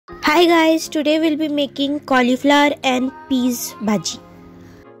Hi guys, today we'll be making cauliflower and peas bhaji.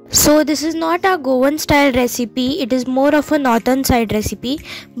 So this is not a Goan style recipe, it is more of a northern side recipe,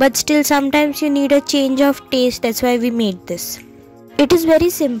 but still sometimes you need a change of taste, that's why we made this. It is very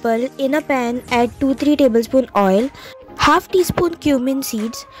simple. In a pan add 2-3 tablespoon oil, half teaspoon cumin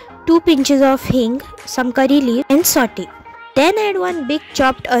seeds, 2 pinches of hing, some curry leaf and saute. Then add one big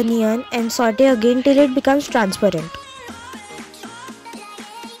chopped onion and saute again till it becomes transparent.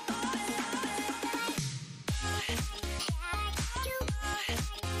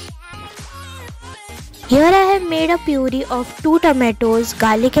 Here I have made a puree of 2 tomatoes,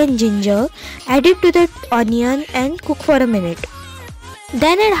 garlic and ginger. Add it to the onion and cook for a minute.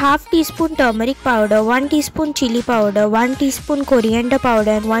 Then add half teaspoon turmeric powder, 1 teaspoon chili powder, 1 teaspoon coriander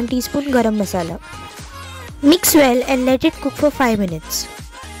powder and 1 teaspoon garam masala. Mix well and let it cook for 5 minutes.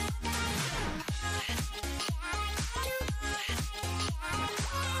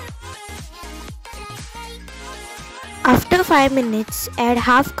 After 5 minutes, add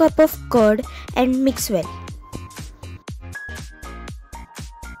half cup of curd and mix well.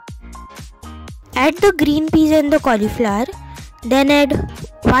 Add the green peas and the cauliflower. Then add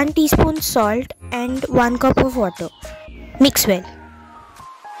 1 teaspoon salt and 1 cup of water. Mix well.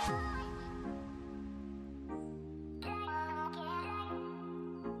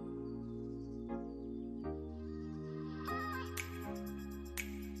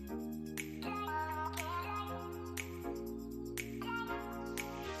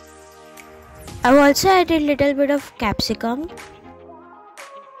 I've also added little bit of capsicum.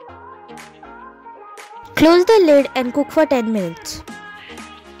 Close the lid and cook for 10 minutes.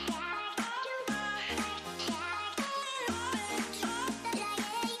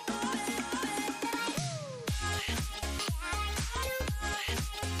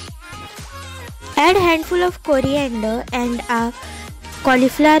 Add handful of coriander and our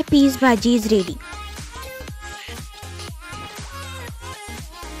cauliflower peas bhaji is ready.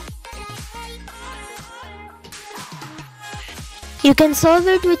 You can serve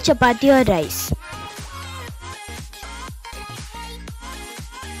it with chapati or rice.